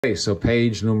Okay, so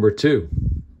page number 2.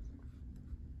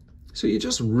 So you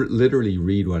just literally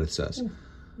read what it says.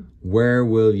 Where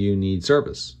will you need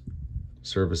service?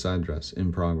 Service address,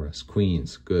 in progress,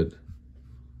 Queens, good.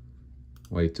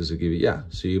 Wait, does it give you? Yeah,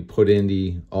 so you put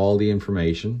in all the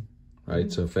information,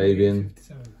 right? So Fabian,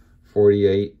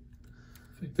 48,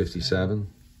 57,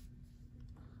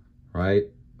 right?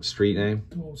 Street name?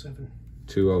 207.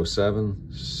 207,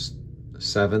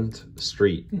 7th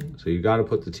Street. So you got to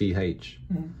put the TH.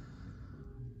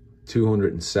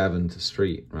 207th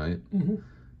Street, right?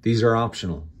 These are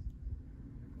optional.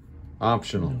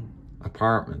 Optional. No.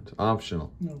 Apartment,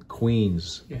 optional. No.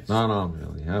 Queens, yes.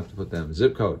 Non-optional. You have to put them.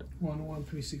 Zip code?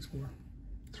 11364.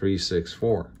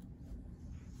 364.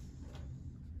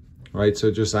 Right,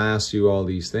 so just ask you all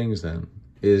these things then.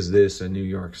 Is this a New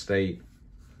York State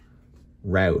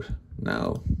route?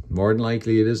 No, more than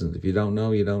likely it isn't. If you don't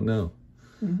know, you don't know.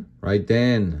 Right,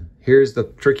 then here's the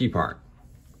tricky part.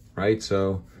 Right,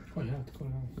 so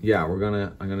yeah, I'm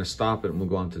gonna stop it and we'll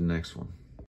go on to the next one.